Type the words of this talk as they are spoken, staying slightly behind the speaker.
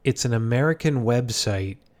It's an American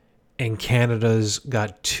website, and Canada's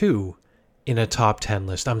got 2 in a top 10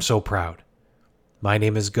 list. I'm so proud. My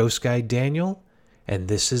name is Ghost Guy Daniel, and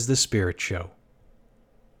this is The Spirit Show.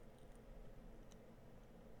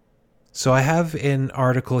 So I have an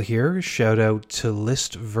article here, shout out to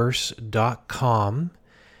listverse.com,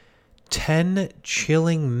 10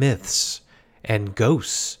 chilling myths and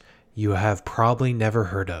ghosts you have probably never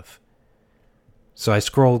heard of. So I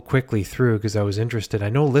scrolled quickly through because I was interested. I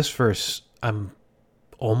know Listverse, I'm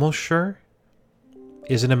almost sure,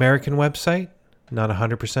 is an American website, not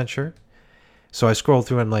 100% sure. So I scrolled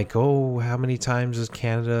through and like, oh, how many times does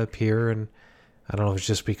Canada appear? And I don't know if it's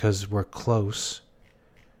just because we're close.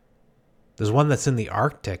 There's one that's in the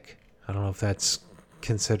Arctic. I don't know if that's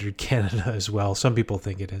considered Canada as well. Some people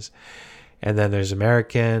think it is. And then there's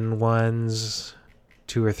American ones,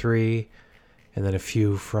 2 or 3, and then a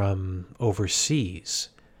few from overseas.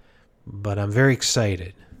 But I'm very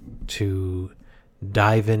excited to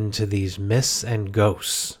dive into these myths and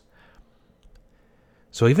ghosts.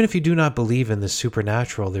 So even if you do not believe in the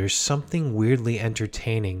supernatural, there's something weirdly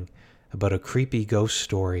entertaining about a creepy ghost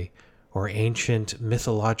story or ancient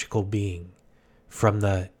mythological being. From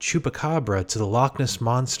the Chupacabra to the Loch Ness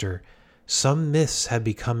Monster, some myths have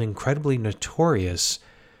become incredibly notorious.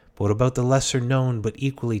 But what about the lesser known but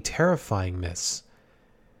equally terrifying myths?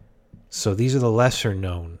 So these are the lesser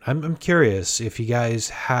known. I'm curious if you guys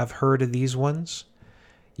have heard of these ones.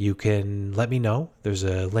 You can let me know. There's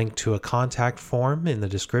a link to a contact form in the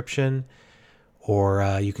description.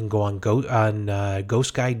 Or you can go on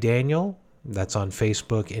Ghost Guy Daniel. That's on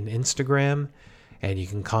Facebook and Instagram. And you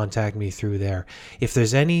can contact me through there. If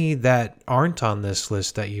there's any that aren't on this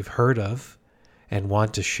list that you've heard of and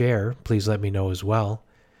want to share, please let me know as well.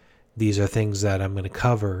 These are things that I'm going to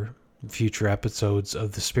cover in future episodes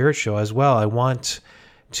of The Spirit Show as well. I want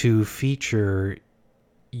to feature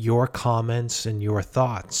your comments and your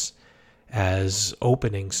thoughts as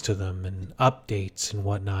openings to them and updates and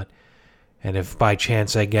whatnot. And if by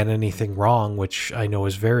chance I get anything wrong, which I know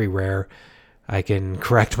is very rare, I can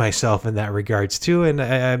correct myself in that regards too, and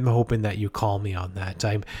I'm hoping that you call me on that.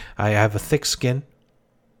 I have a thick skin.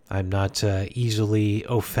 I'm not easily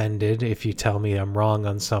offended if you tell me I'm wrong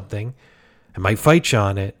on something. I might fight you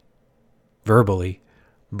on it, verbally,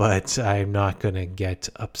 but I'm not going to get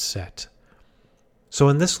upset. So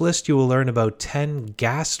in this list, you will learn about 10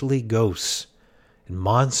 ghastly ghosts and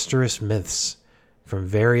monstrous myths from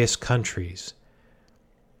various countries.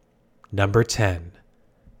 Number 10.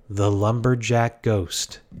 The Lumberjack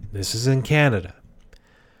Ghost. This is in Canada.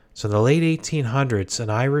 So in the late 1800s, an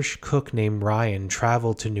Irish cook named Ryan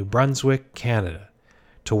traveled to New Brunswick, Canada,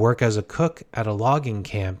 to work as a cook at a logging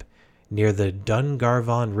camp near the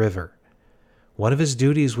Dungarvan River. One of his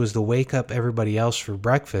duties was to wake up everybody else for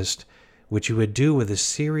breakfast, which he would do with a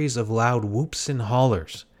series of loud whoops and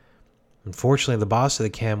hollers. Unfortunately, the boss of the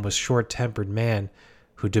camp was a short-tempered man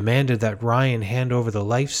who demanded that Ryan hand over the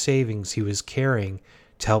life savings he was carrying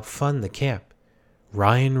to help fund the camp.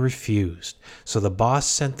 Ryan refused, so the boss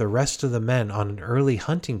sent the rest of the men on an early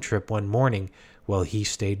hunting trip one morning while he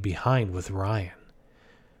stayed behind with Ryan.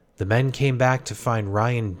 The men came back to find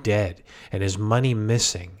Ryan dead and his money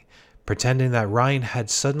missing. Pretending that Ryan had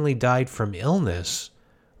suddenly died from illness,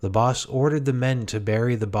 the boss ordered the men to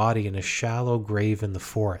bury the body in a shallow grave in the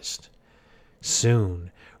forest.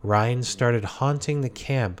 Soon, Ryan started haunting the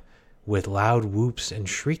camp with loud whoops and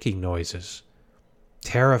shrieking noises.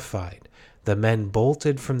 Terrified, the men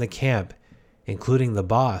bolted from the camp, including the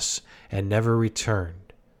boss, and never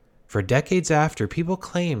returned. For decades after, people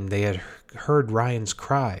claimed they had heard Ryan's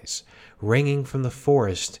cries ringing from the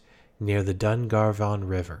forest near the Dungarvan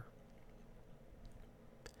River.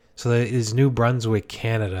 So that is New Brunswick,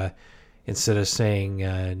 Canada, instead of saying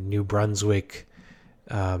New Brunswick,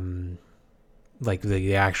 like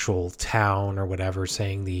the actual town or whatever,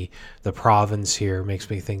 saying the province here makes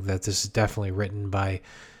me think that this is definitely written by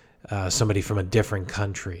somebody from a different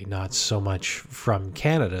country, not so much from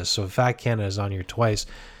Canada. So in fact, Canada is on here twice.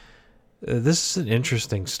 This is an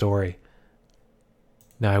interesting story.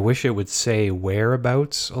 Now, I wish it would say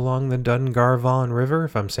whereabouts along the Dungarvan River,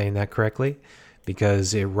 if I'm saying that correctly,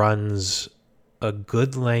 because it runs a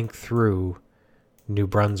good length through New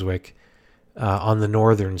Brunswick on the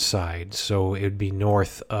northern side. So it would be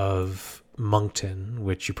north of Moncton,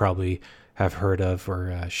 which you probably have heard of, or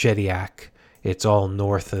Shediac. It's all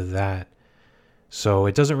north of that. So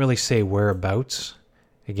it doesn't really say whereabouts.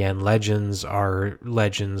 Again, legends are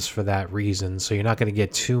legends for that reason, so you're not going to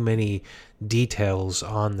get too many details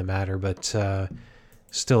on the matter, but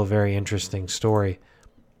still a very interesting story.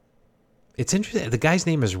 It's interesting. The guy's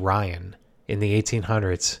name is Ryan in the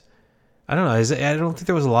 1800s. I don't know. I don't think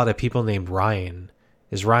there was a lot of people named Ryan.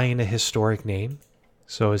 Is Ryan a historic name?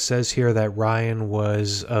 So it says here that Ryan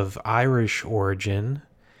was of Irish origin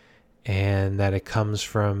and that it comes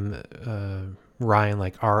from Ryan,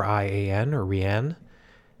 like Rian or Rian.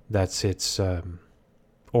 That's its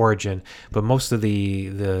origin. But most of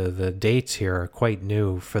the dates here are quite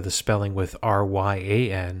new for the spelling with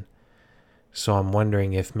Ryan. So I'm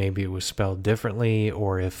wondering if maybe it was spelled differently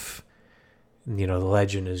or if, the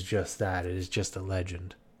legend is just that. It is just a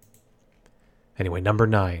legend. Anyway, number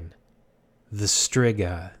 9. The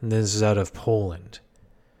Striga. And this is out of Poland.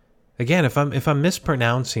 Again, if I'm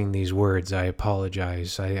mispronouncing these words, I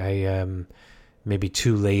apologize. I am maybe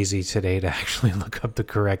too lazy today to actually look up the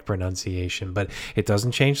correct pronunciation, but it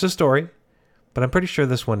doesn't change the story. But I'm pretty sure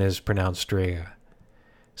this one is pronounced Striga.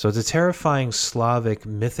 So it's a terrifying Slavic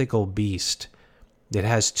mythical beast that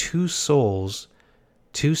has 2 souls,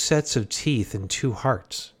 2 sets of teeth, and 2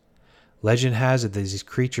 hearts. Legend has it that these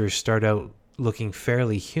creatures start out looking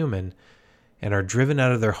fairly human and are driven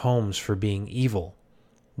out of their homes for being evil.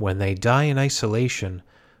 When they die in isolation,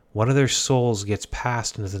 one of their souls gets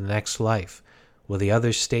passed into the next life, while the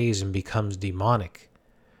other stays and becomes demonic.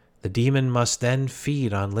 The demon must then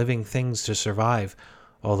feed on living things to survive.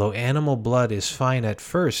 Although animal blood is fine at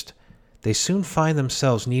first, they soon find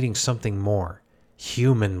themselves needing something more: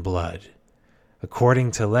 human blood.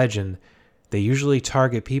 According to legend, they usually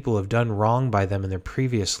target people who have done wrong by them in their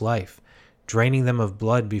previous life, draining them of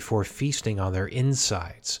blood before feasting on their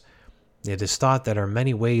insides. It is thought that there are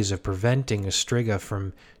many ways of preventing a Striga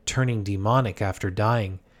from turning demonic after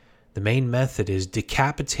dying. The main method is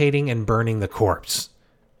decapitating and burning the corpse.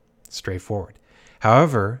 Straightforward.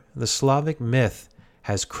 However, the Slavic myth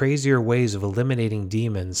has crazier ways of eliminating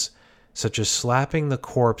demons, such as slapping the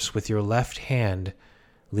corpse with your left hand,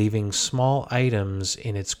 leaving small items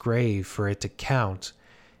in its grave for it to count,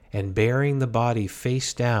 and burying the body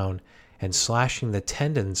face down and slashing the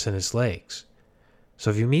tendons in its legs. So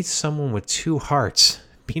if you meet someone with 2 hearts,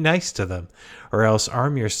 be nice to them, or else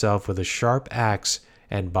arm yourself with a sharp axe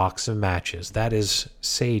and box of matches. That is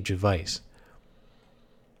sage advice.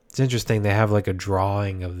 It's interesting, they have like a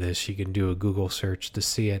drawing of this. You can do a Google search to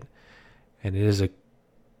see it. And it is a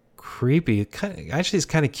creepy, actually it's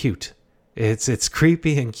kind of cute. It's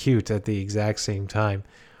creepy and cute at the exact same time.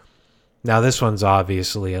 Now this one's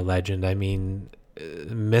obviously a legend. I mean,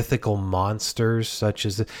 mythical monsters such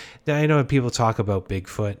as... I know people talk about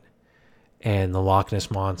Bigfoot and the Loch Ness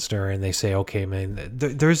Monster, and they say, okay, man,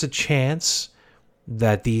 there's a chance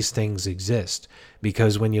that these things exist.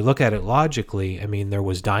 Because when you look at it logically, I mean, there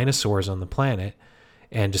was dinosaurs on the planet,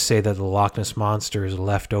 and to say that the Loch Ness Monster is a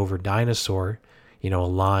leftover dinosaur, a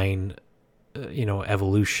line,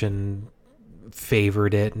 evolution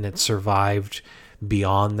favored it and it survived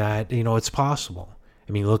beyond that, it's possible.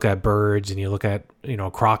 I mean, look at birds and you look at,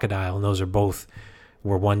 a crocodile, and those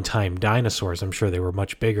were one-time dinosaurs. I'm sure they were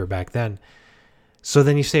much bigger back then. So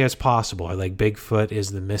then you say it's possible. Or like Bigfoot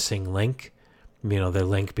is the missing link. The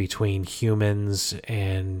link between humans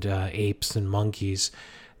and apes and monkeys.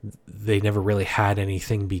 They never really had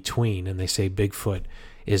anything between, and they say Bigfoot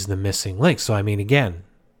is the missing link. So, I mean, again,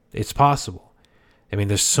 it's possible. I mean,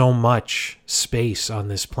 there's so much space on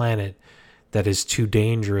this planet that is too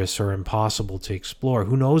dangerous or impossible to explore.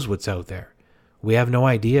 Who knows what's out there? We have no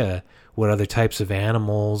idea what other types of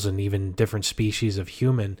animals and even different species of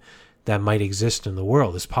human that might exist in the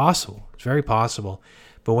world. It's possible. It's very possible.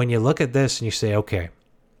 But when you look at this and you say, okay,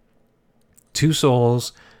 2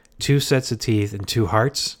 souls, 2 sets of teeth, and 2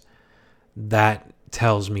 hearts, that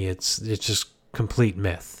tells me it's just complete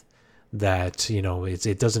myth. That,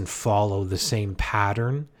 it doesn't follow the same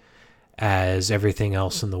pattern as everything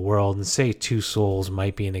else in the world. And say 2 souls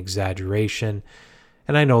might be an exaggeration.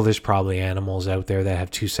 And I know there's probably animals out there that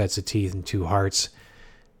have 2 sets of teeth and 2 hearts.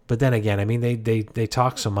 But then again, I mean, they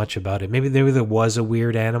talk so much about it. Maybe there was a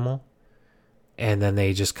weird animal, and then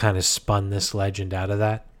they just kind of spun this legend out of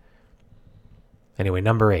that. Anyway,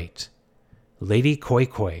 number 8. Lady Koi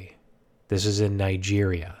Koi. This is in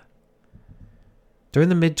Nigeria. During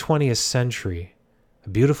the mid-20th century, a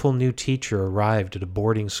beautiful new teacher arrived at a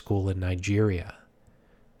boarding school in Nigeria.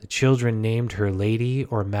 The children named her Lady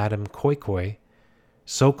or Madam Koi Koi,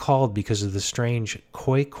 so called because of the strange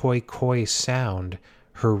koi koi koi sound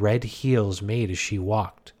her red heels made as she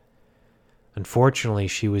walked. Unfortunately,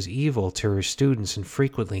 she was evil to her students and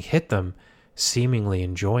frequently hit them, seemingly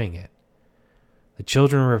enjoying it. The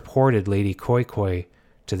children reported Lady Koi Koi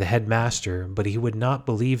to the headmaster, but he would not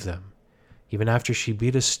believe them, even after she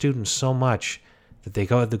beat a student so much that they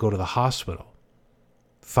had to go to the hospital.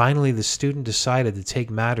 Finally, the student decided to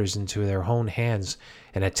take matters into their own hands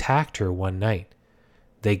and attacked her one night.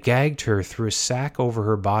 They gagged her, threw a sack over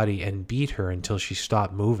her body, and beat her until she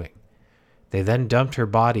stopped moving. They then dumped her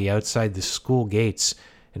body outside the school gates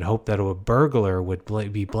and hoped that a burglar would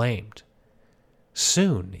be blamed.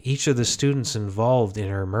 Soon, each of the students involved in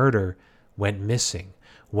her murder went missing,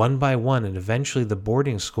 one by one, and eventually the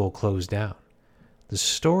boarding school closed down. The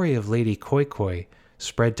story of Lady Koi Koi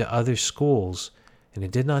spread to other schools, and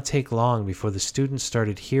it did not take long before the students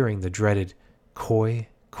started hearing the dreaded koi,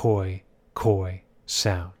 koi, koi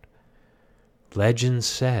sound. Legend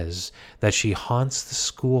says that she haunts the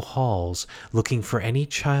school halls looking for any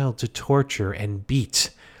child to torture and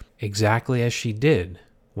beat, exactly as she did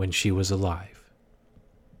when she was alive.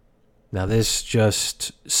 Now this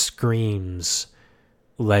just screams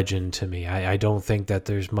legend to me. I don't think that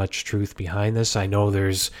there's much truth behind this. I know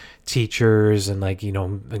there's teachers and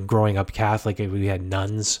and growing up Catholic, we had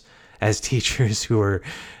nuns as teachers who were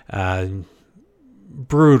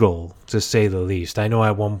brutal, to say the least. I know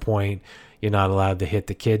at one point you're not allowed to hit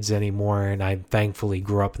the kids anymore, and I thankfully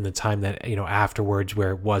grew up in the time that, afterwards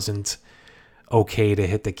where it wasn't okay to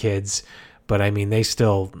hit the kids. But I mean, they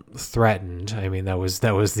still threatened. I mean, that was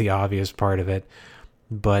the obvious part of it.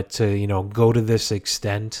 But to, go to this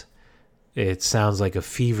extent, it sounds like a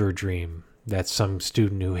fever dream that some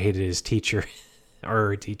student who hated his teacher or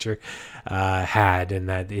her teacher had, and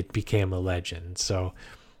that it became a legend. So,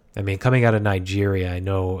 I mean, coming out of Nigeria, I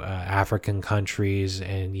know African countries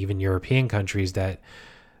and even European countries that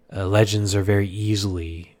legends are very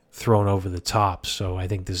easily thrown over the top. So I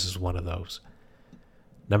think this is one of those.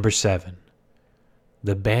 Number 7,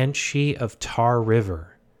 the Banshee of Tar River.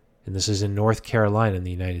 And this is in North Carolina in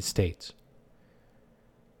the United States.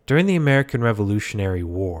 During the American Revolutionary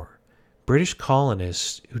War, British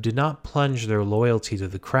colonists who did not plunge their loyalty to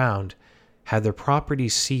the crown had their property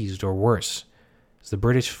seized, or worse, as the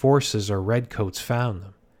British forces or redcoats found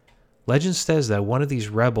them. Legend says that one of these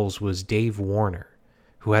rebels was Dave Warner,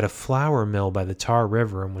 who had a flour mill by the Tar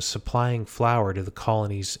River and was supplying flour to the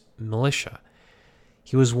colony's militia.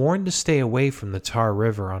 He was warned to stay away from the Tar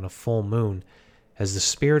River on a full moon, as the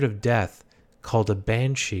spirit of death, called a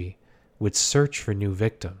banshee, would search for new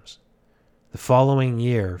victims. The following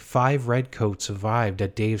year, 5 redcoats arrived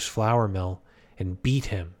at Dave's flour mill and beat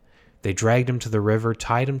him. They dragged him to the river,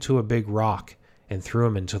 tied him to a big rock, and threw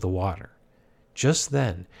him into the water. Just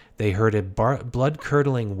then, they heard a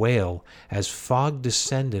blood-curdling wail as fog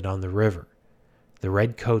descended on the river. The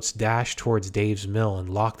redcoats dashed towards Dave's mill and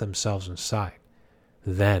locked themselves inside.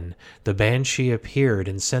 Then the banshee appeared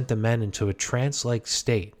and sent the men into a trance-like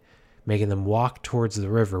state, making them walk towards the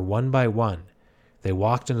river one by one. They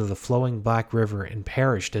walked into the flowing black river and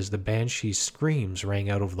perished as the banshee's screams rang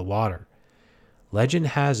out over the water. Legend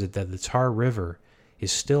has it that the Tar River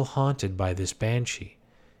is still haunted by this banshee,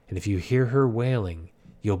 and if you hear her wailing,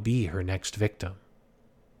 you'll be her next victim.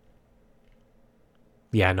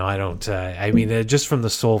 Yeah, no, I don't. I mean, just from the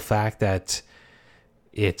sole fact that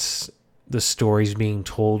it's the story's being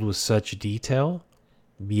told with such detail,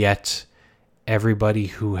 yet everybody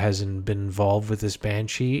who hasn't been involved with this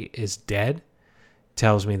banshee is dead,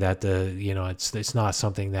 tells me that it's not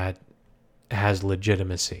something that has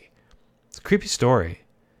legitimacy. It's a creepy story.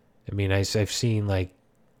 I mean, I've seen like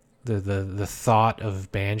the thought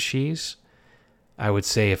of banshees. I would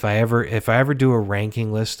say if I ever do a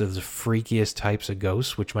ranking list of the freakiest types of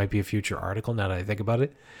ghosts, which might be a future article now that I think about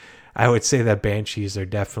it, I would say that banshees are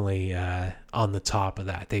definitely on the top of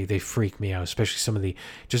that. They freak me out, especially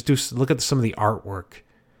look at some of the artwork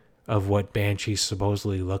of what banshees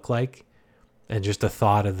supposedly look like, and just the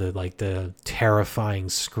thought of the terrifying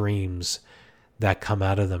screams that come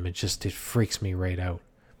out of them. It freaks me right out.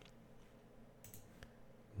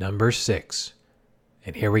 Number 6,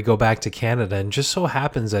 and here we go back to Canada, and just so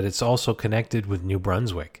happens that it's also connected with New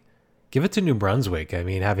Brunswick. Give it to New Brunswick. I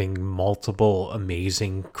mean, having multiple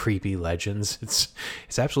amazing, creepy legends.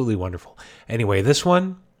 It's absolutely wonderful. Anyway, this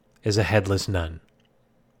one is a headless nun.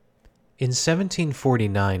 In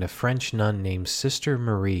 1749, a French nun named Sister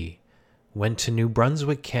Marie went to New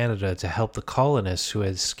Brunswick, Canada to help the colonists who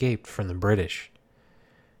had escaped from the British.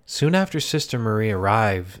 Soon after Sister Marie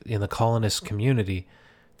arrived in the colonist community,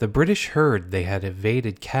 the British heard they had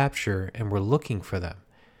evaded capture and were looking for them.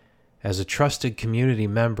 As a trusted community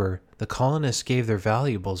member, the colonists gave their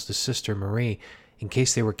valuables to Sister Marie in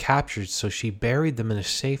case they were captured, so she buried them in a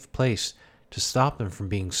safe place to stop them from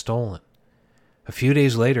being stolen. A few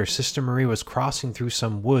days later, Sister Marie was crossing through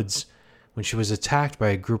some woods when she was attacked by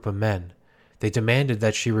a group of men. They demanded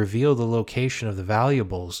that she reveal the location of the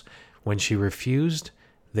valuables. When she refused,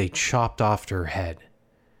 they chopped off her head.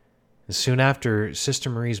 And soon after, Sister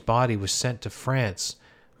Marie's body was sent to France,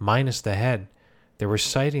 minus the head. There were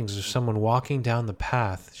sightings of someone walking down the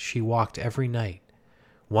path she walked every night.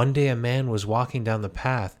 One day a man was walking down the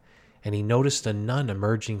path and he noticed a nun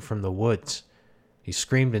emerging from the woods. He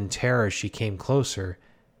screamed in terror as she came closer.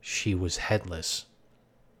 She was headless.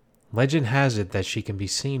 Legend has it that she can be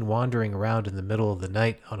seen wandering around in the middle of the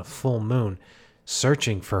night on a full moon,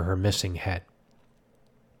 searching for her missing head.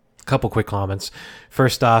 A couple quick comments.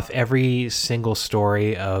 First off, every single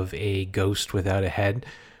story of a ghost without a head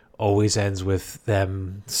always ends with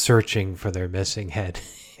them searching for their missing head.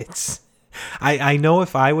 I know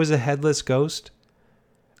if I was a headless ghost,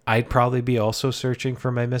 I'd probably be also searching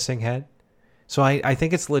for my missing head. So I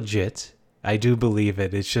think it's legit. I do believe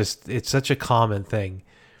it. It's such a common thing.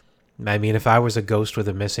 I mean, if I was a ghost with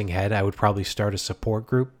a missing head, I would probably start a support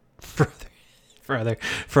group for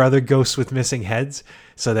other ghosts with missing heads,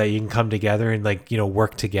 so that you can come together and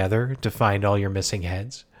work together to find all your missing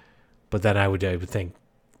heads. But then I would think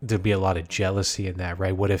there'd be a lot of jealousy in that,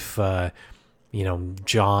 right? What if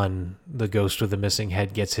John, the ghost with the missing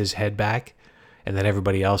head, gets his head back, and then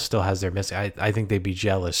everybody else still has their missing? I think they'd be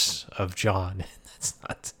jealous of John.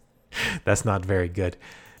 That's not very good.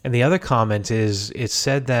 And the other comment is, it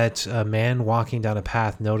said that a man walking down a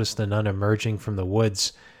path noticed a nun emerging from the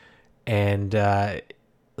woods, and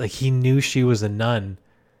he knew she was a nun.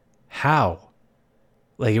 How?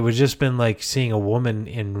 It would just been like seeing a woman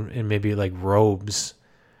in maybe robes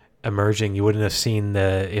emerging. You wouldn't have seen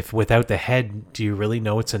if without the head. Do you really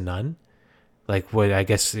know it's a nun? What I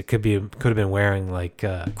guess it could have been wearing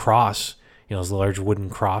a cross, those large wooden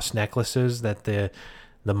cross necklaces that the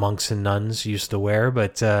monks and nuns used to wear.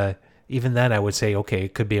 But even then, I would say, okay,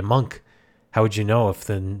 it could be a monk. How would you know if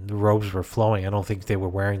the robes were flowing? I don't think they were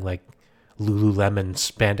wearing Lululemon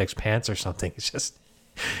spandex pants or something. It's just,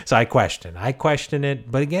 so I question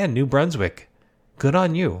it. But again, New Brunswick, good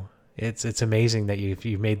on you. It's amazing that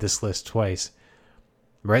you made this list twice.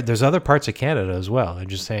 Right? There's other parts of Canada as well. I'm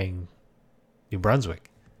just saying, New Brunswick.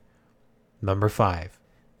 Number 5,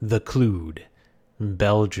 the Clewed,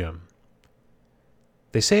 Belgium.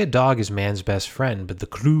 They say a dog is man's best friend, but the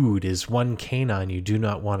Clewed is one canine you do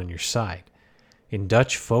not want on your side. In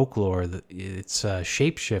Dutch folklore, it's a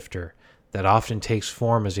shapeshifter that often takes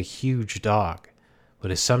form as a huge dog,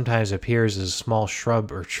 but it sometimes appears as a small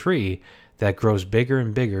shrub or tree that grows bigger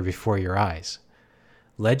and bigger before your eyes.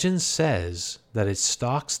 Legend says that it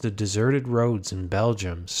stalks the deserted roads in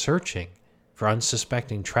Belgium, searching for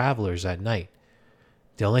unsuspecting travelers at night.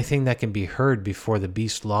 The only thing that can be heard before the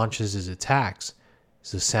beast launches his attacks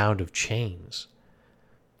is the sound of chains.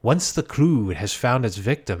 Once the Clewed has found its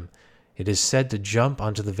victim, it is said to jump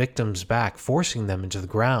onto the victim's back, forcing them into the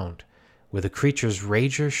ground, where the creature's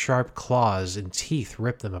razor-sharp claws and teeth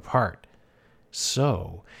rip them apart.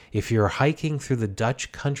 So, if you're hiking through the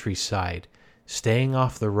Dutch countryside, staying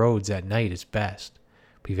off the roads at night is best.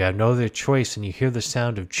 But if you have no other choice and you hear the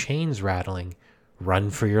sound of chains rattling, run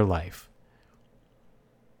for your life.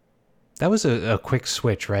 That was a quick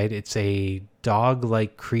switch, right? It's a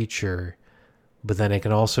dog-like creature, but then it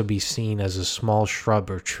can also be seen as a small shrub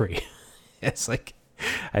or tree. It's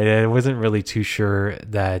I wasn't really too sure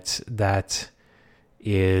that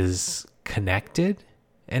is connected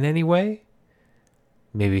in any way.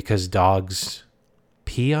 Maybe because dogs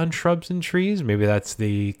pee on shrubs and trees. Maybe that's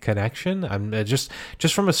the connection. I'm just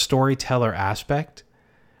from a storyteller aspect.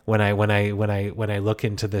 When I look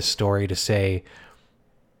into this story to say,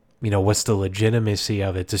 what's the legitimacy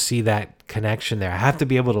of it, to see that connection there, I have to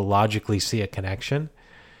be able to logically see a connection.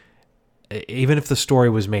 Even if the story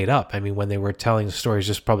was made up. I mean, when they were telling the story, it's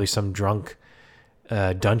just probably some drunk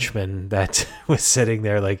Dutchman that was sitting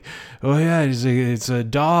there oh yeah, it's a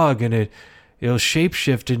dog and it'll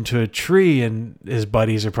shapeshift into a tree, and his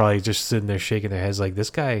buddies are probably just sitting there shaking their heads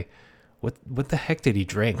this guy, what the heck did he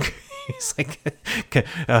drink? He's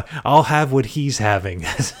I'll have what he's having.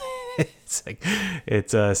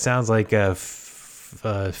 It sounds like a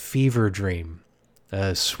fever dream.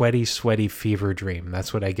 A sweaty fever dream.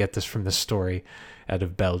 That's what I get this from the story out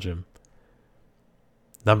of Belgium.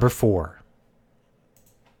 Number 4,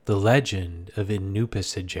 the legend of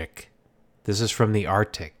Inupisagic. This is from the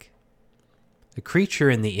Arctic. A creature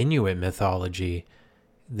in the Inuit mythology,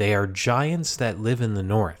 they are giants that live in the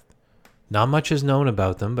north. Not much is known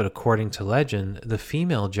about them, but according to legend, the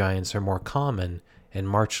female giants are more common and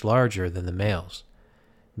much larger than the males.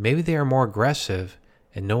 Maybe they are more aggressive,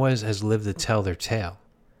 and no one has lived to tell their tale.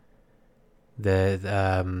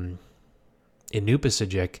 The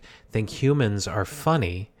Inupisagic think humans are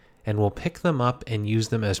funny and will pick them up and use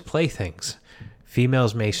them as playthings.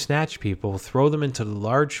 Females may snatch people, throw them into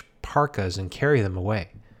large parkas, and carry them away.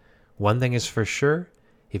 One thing is for sure,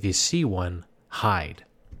 if you see one, hide.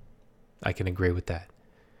 I can agree with that.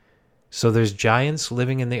 So there's giants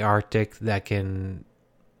living in the Arctic that can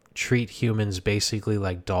treat humans basically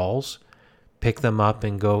like dolls, pick them up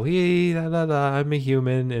and go, hey, da, da, da, I'm a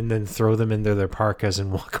human, and then throw them into their parkas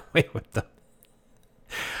and walk away with them.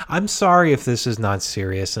 I'm sorry if this is not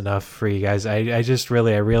serious enough for you guys. I just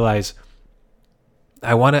really, I realize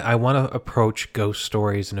I want to approach ghost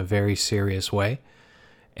stories in a very serious way.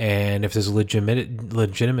 And if there's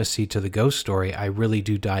legitimacy to the ghost story, I really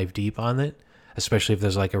do dive deep on it, especially if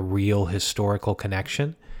there's like a real historical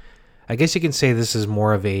connection. I guess you can say this is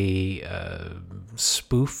more of a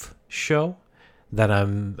spoof show, that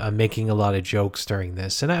I'm making a lot of jokes during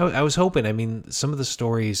this. And I was hoping, I mean, some of the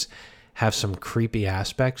stories have some creepy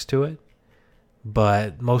aspects to it,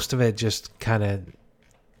 but most of it just kind of,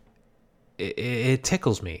 it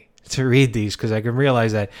tickles me to read these, because I can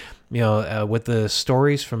realize that, with the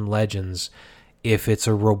stories from Legends, if it's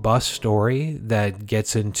a robust story that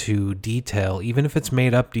gets into detail, even if it's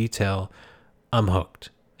made up detail, I'm hooked.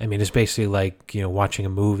 I mean, it's basically like, watching a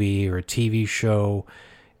movie or a TV show,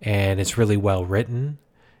 and it's really well written,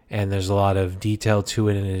 and there's a lot of detail to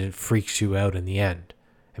it, and it freaks you out in the end.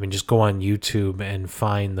 I mean, just go on YouTube and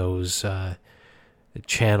find those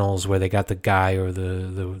channels where they got the guy, or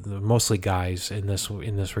the mostly guys in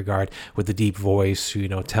this regard, with the deep voice who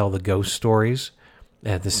tell the ghost stories.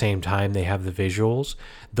 At the same time, they have the visuals.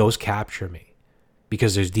 Those capture me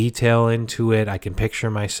because there's detail into it. I can picture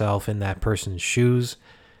myself in that person's shoes.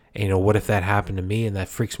 And, what if that happened to me? And that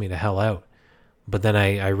freaks me the hell out. But then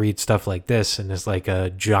I read stuff like this, and it's like a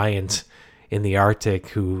giant in the Arctic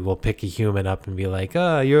who will pick a human up and be like,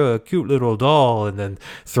 you're a cute little doll, and then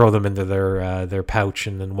throw them into their pouch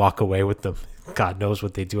and then walk away with them. God knows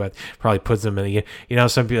what they do. It probably puts them in,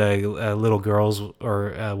 some people, little girls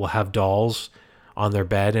will have dolls on their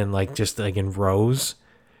bed and just in rows.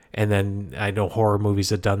 And then I know horror movies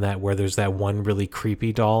have done that, where there's that one really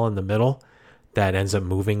creepy doll in the middle that ends up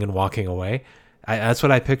moving and walking away. That's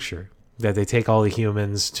what I picture. That they take all the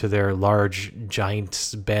humans to their large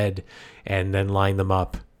giant's bed and then line them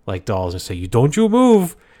up like dolls and say, don't you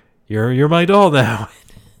move. You're my doll now.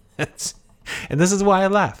 And this is why I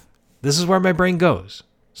laugh. This is where my brain goes.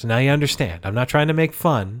 So now you understand. I'm not trying to make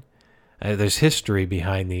fun. There's history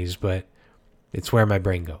behind these, but it's where my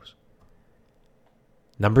brain goes.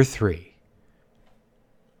 Number 3.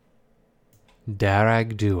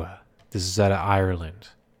 Darag Dua. This is out of Ireland.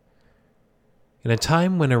 In a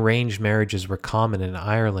time when arranged marriages were common in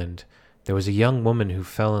Ireland, there was a young woman who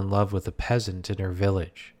fell in love with a peasant in her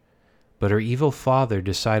village. But her evil father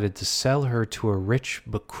decided to sell her to a rich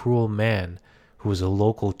but cruel man who was a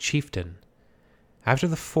local chieftain. After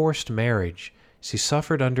the forced marriage, she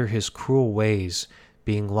suffered under his cruel ways,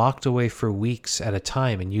 being locked away for weeks at a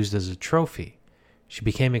time and used as a trophy. She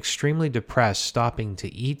became extremely depressed, stopping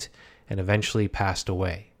to eat, and eventually passed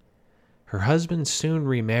away. Her husband soon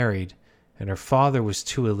remarried, and her father was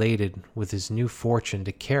too elated with his new fortune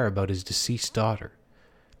to care about his deceased daughter.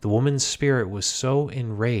 The woman's spirit was so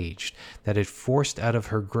enraged that it forced out of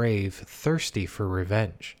her grave, thirsty for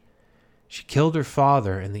revenge. She killed her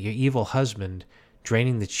father and the evil husband,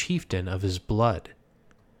 draining the chieftain of his blood.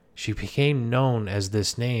 She became known as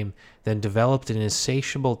this name, then developed an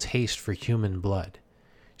insatiable taste for human blood.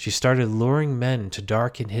 She started luring men to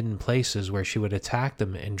dark and hidden places where she would attack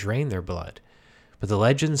them and drain their blood. But the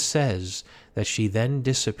legend says that she then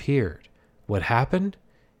disappeared. What happened?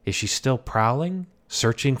 Is she still prowling,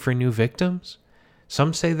 searching for new victims?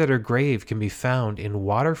 Some say that her grave can be found in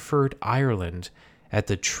Waterford, Ireland, at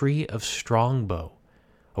the Tree of Strongbow.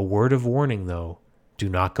 A word of warning, though, do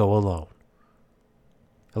not go alone.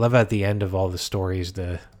 I love at the end of all the stories,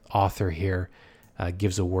 the author here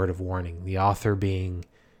gives a word of warning. The author being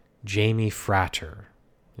Jamie Frater.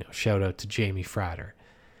 Shout out to Jamie Frater.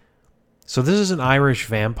 So this is an Irish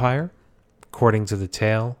vampire, according to the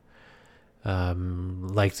tale.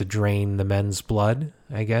 Like to drain the men's blood,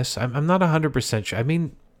 I guess. I'm not 100% sure. I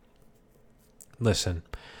mean, listen.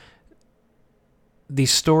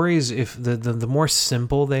 These stories, if the more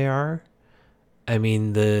simple they are, I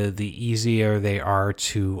mean, the easier they are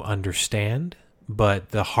to understand, but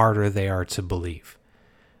the harder they are to believe.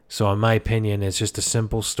 So in my opinion, it's just a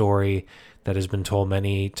simple story that has been told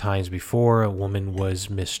many times before. A woman was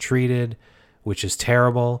mistreated, which is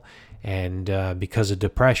terrible, and because of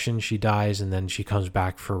depression, she dies, and then she comes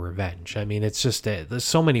back for revenge. I mean, it's just there's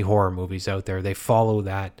so many horror movies out there. They follow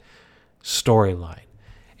that storyline.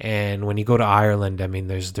 And when you go to Ireland, I mean,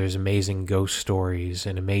 there's amazing ghost stories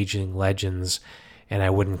and amazing legends, and I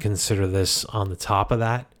wouldn't consider this on the top of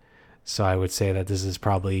that. So I would say that this is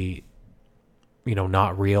probably,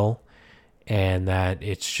 not real. and that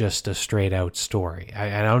it's just a straight out story.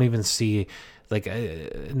 I don't even see, like,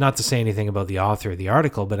 not to say anything about the author of the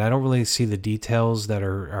article, but I don't really see the details that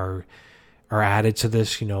are added to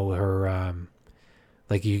this. Her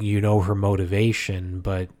like her motivation,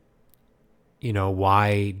 but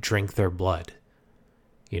why drink their blood?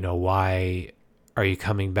 Why are you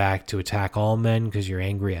coming back to attack all men because you're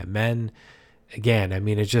angry at men? Again, I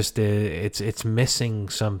mean, it's just it's missing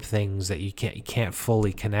some things that you can't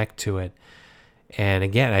fully connect to it. And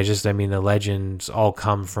again, the legends all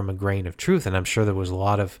come from a grain of truth, and I'm sure there was a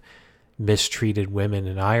lot of mistreated women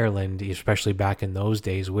in Ireland, especially back in those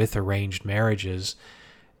days with arranged marriages,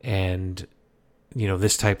 and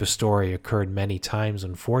this type of story occurred many times,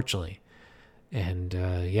 unfortunately. And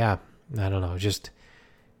I don't know,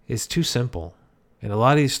 it's too simple. And a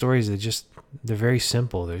lot of these stories, they're very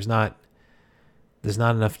simple. There's not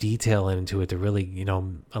enough detail into it to really,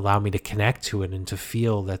 allow me to connect to it and to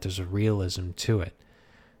feel that there's a realism to it.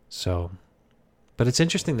 So, but it's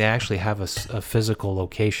interesting they actually have a physical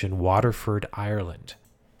location, Waterford, Ireland.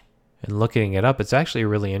 And looking it up, it's actually a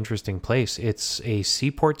really interesting place. It's a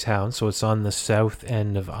seaport town, so it's on the south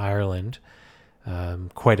end of Ireland,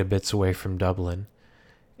 quite a bit away from Dublin.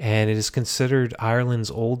 And it is considered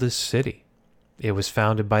Ireland's oldest city. It was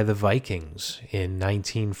founded by the Vikings in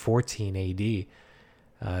 1914 AD.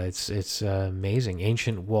 It's amazing.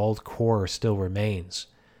 Ancient walled core still remains.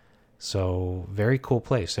 So, very cool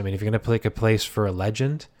place. I mean, if you're going to pick a place for a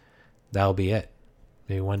legend, that'll be it.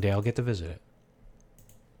 Maybe one day I'll get to visit it.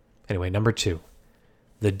 Anyway, number 2.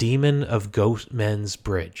 The Demon of Goatmen's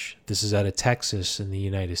Bridge. This is out of Texas in the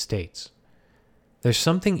United States. There's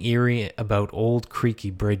something eerie about old creaky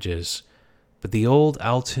bridges, but the old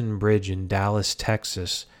Alton Bridge in Dallas,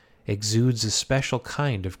 Texas, exudes a special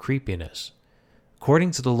kind of creepiness.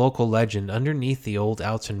 According to the local legend, underneath the old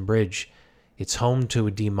Alton Bridge, it's home to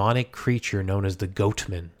a demonic creature known as the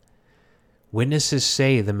Goatman. Witnesses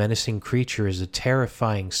say the menacing creature is a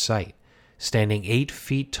terrifying sight, standing 8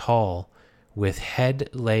 feet tall, with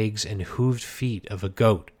head, legs, and hooved feet of a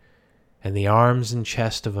goat, and the arms and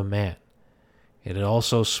chest of a man. It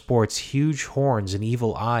also sports huge horns and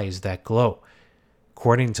evil eyes that glow.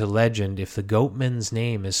 According to legend, if the Goatman's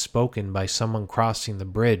name is spoken by someone crossing the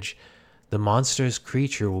bridge, the monstrous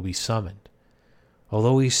creature will be summoned.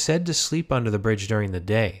 Although he's said to sleep under the bridge during the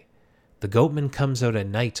day, the Goatman comes out at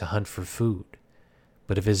night to hunt for food.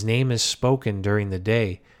 But if his name is spoken during the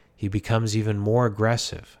day, he becomes even more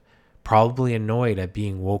aggressive, probably annoyed at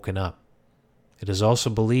being woken up. It is also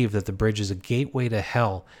believed that the bridge is a gateway to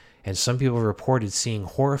hell, and some people reported seeing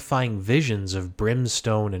horrifying visions of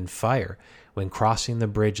brimstone and fire when crossing the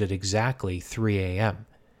bridge at exactly 3 a.m.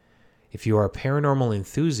 If you are a paranormal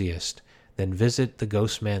enthusiast, then visit the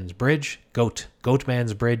Goatman's Bridge.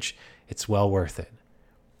 It's well worth it.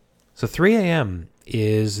 So 3 a.m.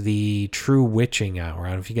 is the true witching hour. I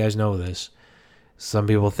don't know if you guys know this. Some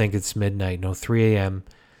people think it's midnight. No, 3 a.m.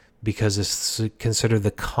 because it's considered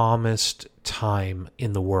the calmest time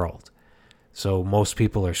in the world. So most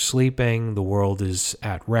people are sleeping. The world is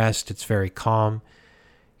at rest. It's very calm.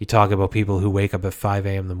 You talk about people who wake up at 5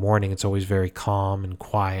 a.m. in the morning. It's always very calm and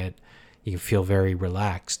quiet. You can feel very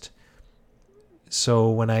relaxed. So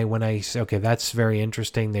when I say, okay, that's very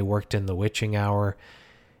interesting. They worked in the witching hour.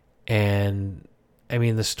 And I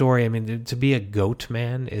mean, the story, to be a goat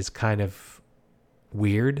man is kind of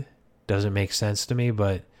weird. Doesn't make sense to me,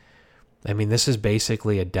 but this is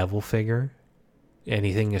basically a devil figure.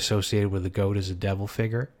 Anything associated with a goat is a devil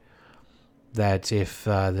figure. That if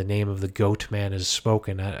the name of the goat man is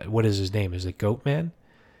spoken, what is his name? Is it Goatman?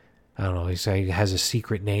 I don't know. He has a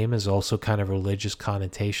secret name, is also kind of a religious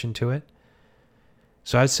connotation to it.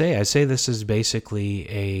 So I'd say this is basically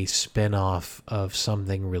a spin-off of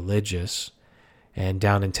something religious. And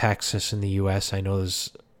down in Texas in the U.S., I know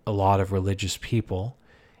there's a lot of religious people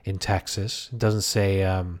in Texas. It doesn't say,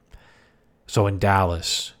 so in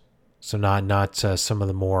Dallas. So not some of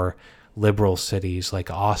the more liberal cities like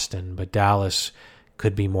Austin, but Dallas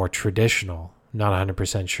could be more traditional. Not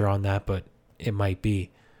 100% sure on that, but it might be.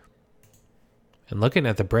 And looking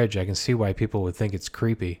at the bridge, I can see why people would think it's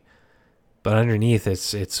creepy. But underneath,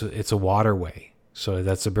 it's a waterway. So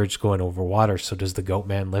that's the bridge going over water. So does the goat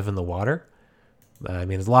man live in the water?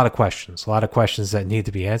 There's a lot of questions that need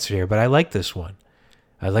to be answered here. But I like this one.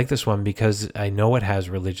 I like this one because I know it has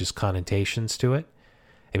religious connotations to it.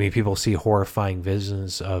 People see horrifying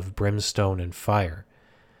visions of brimstone and fire.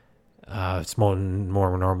 It's more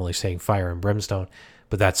normally saying fire and brimstone,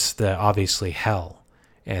 but that's obviously hell,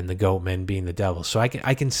 and the goatman being the devil. So I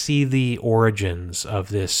can see the origins of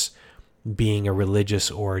this being a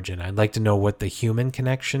religious origin. I'd like to know what the human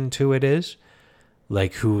connection to it is.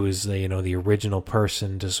 like who is the original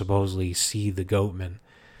person to supposedly see the Goatman.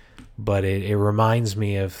 But it reminds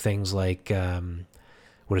me of things like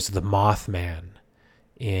what is it, the Mothman,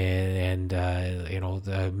 and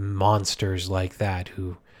the monsters like that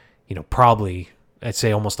who probably, I'd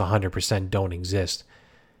say almost 100% don't exist.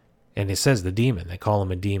 And it says the demon. They call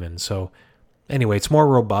him a demon. So anyway, it's more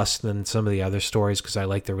robust than some of the other stories because I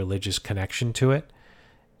like the religious connection to it.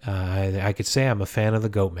 I could say I'm a fan of the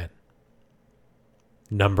Goatman.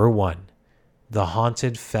 Number 1, the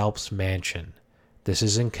Haunted Phelps Mansion. This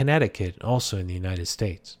is in Connecticut, also in the United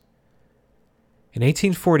States. In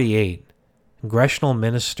 1848, Congressional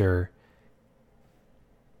Minister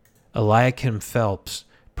Eliakim Phelps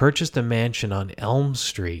purchased a mansion on Elm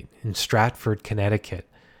Street in Stratford, Connecticut,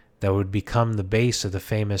 that would become the base of the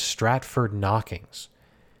famous Stratford Knockings.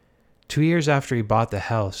 2 years after he bought the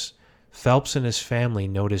house, Phelps and his family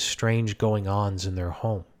noticed strange going-ons in their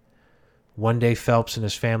home. One day, Phelps and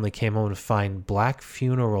his family came home to find black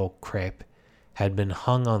funeral crepe had been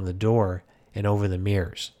hung on the door and over the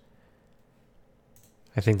mirrors.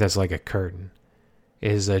 I think that's like a curtain.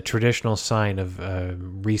 It is a traditional sign of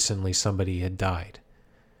recently somebody had died.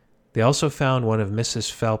 They also found one of Mrs.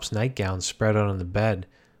 Phelps' nightgowns spread out on the bed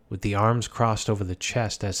with the arms crossed over the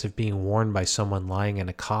chest as if being worn by someone lying in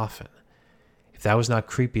a coffin. If that was not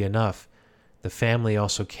creepy enough, the family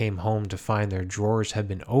also came home to find their drawers had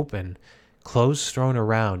been open, clothes thrown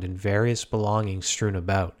around, and various belongings strewn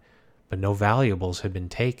about, but no valuables had been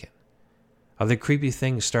taken. Other creepy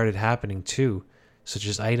things started happening too, such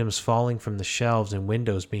as items falling from the shelves and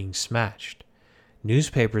windows being smashed.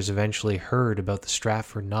 Newspapers eventually heard about the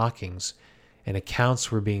Stratford Knockings, and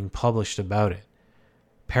accounts were being published about it.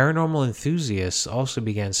 Paranormal enthusiasts also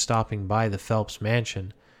began stopping by the Phelps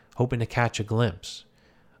mansion, hoping to catch a glimpse.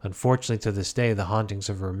 Unfortunately, to this day, the hauntings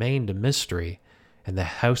have remained a mystery, and the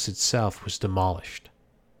house itself was demolished.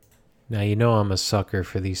 Now, I'm a sucker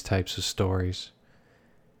for these types of stories.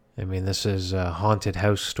 I mean, this is a haunted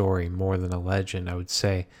house story more than a legend, I would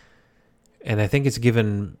say. And I think it's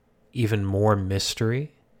given even more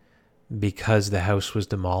mystery because the house was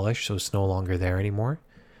demolished, so it's no longer there anymore.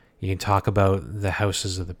 You can talk about the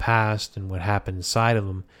houses of the past and what happened inside of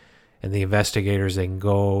them, and the investigators, they can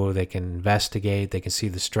go, they can investigate, they can see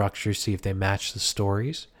the structure, see if they match the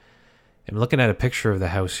stories. I'm looking at a picture of the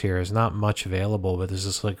house here. There's not much available, but there's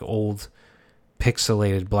this like old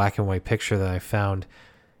pixelated black and white picture that I found.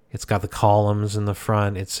 It's got the columns in the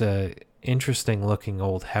front. It's a interesting looking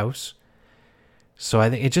old house. So I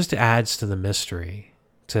think it just adds to the mystery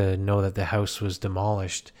to know that the house was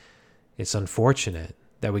demolished. It's unfortunate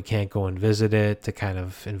that we can't go and visit it to kind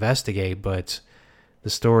of investigate, but the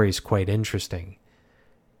story is quite interesting.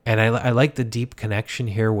 And I like the deep connection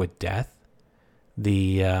here with death.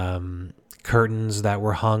 The curtains that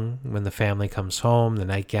were hung when the family comes home, the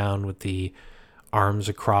nightgown with the arms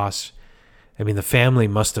across. I mean, the family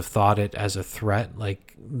must have thought it as a threat,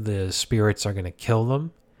 like the spirits are going to kill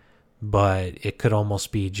them. But it could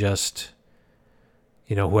almost be just,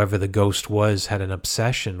 whoever the ghost was had an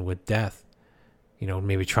obsession with death.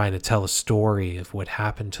 Maybe trying to tell a story of what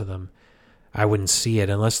happened to them. I wouldn't see it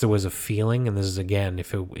unless there was a feeling. And this is, again,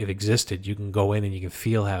 if it existed, you can go in and you can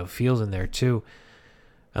feel how it feels in there too.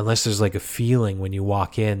 Unless there's like a feeling when you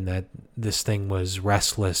walk in that this thing was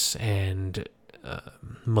restless and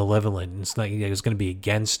malevolent. It's not, it's going to be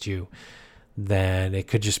against you. Then it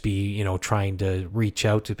could just be, trying to reach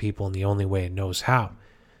out to people in the only way it knows how.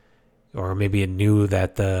 Or maybe it knew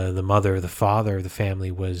that the mother or the father of the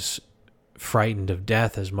family was frightened of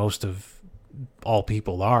death, as most of all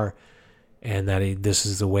people are, and that this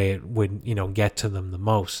is the way it would, get to them the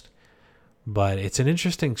most. But it's an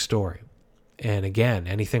interesting story. And again,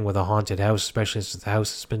 anything with a haunted house, especially since the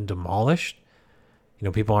house has been demolished,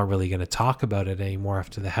 people aren't really going to talk about it anymore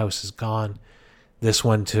after the house is gone. This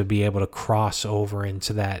one, to be able to cross over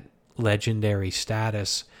into that legendary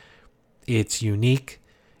status, it's unique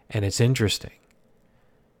and it's interesting.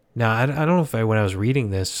 Now, I don't know if when I was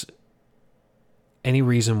reading this, any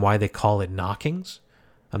reason why they call it knockings.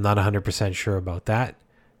 I'm not 100% sure about that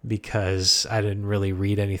because I didn't really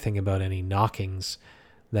read anything about any knockings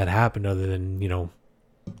that happened other than,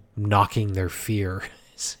 knocking their fear.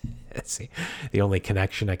 That's the only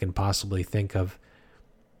connection I can possibly think of.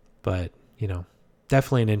 But,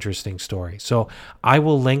 definitely an interesting story. So I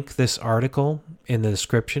will link this article in the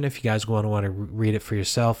description if you guys want to read it for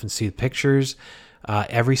yourself and see the pictures.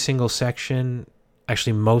 Every single section,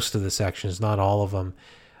 actually most of the sections, not all of them,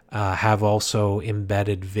 have also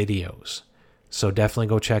embedded videos. So definitely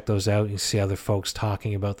go check those out. You can see other folks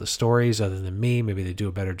talking about the stories other than me. Maybe they do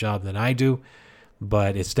a better job than I do.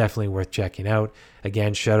 but it's definitely worth checking out.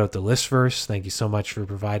 Again, shout out to Listverse. Thank you so much for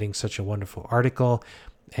providing such a wonderful article.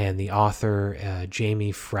 And the author,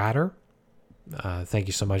 Jamie Frater. Thank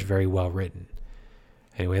you so much. Very well written.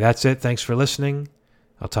 Anyway, that's it. Thanks for listening.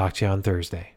 I'll talk to you on Thursday.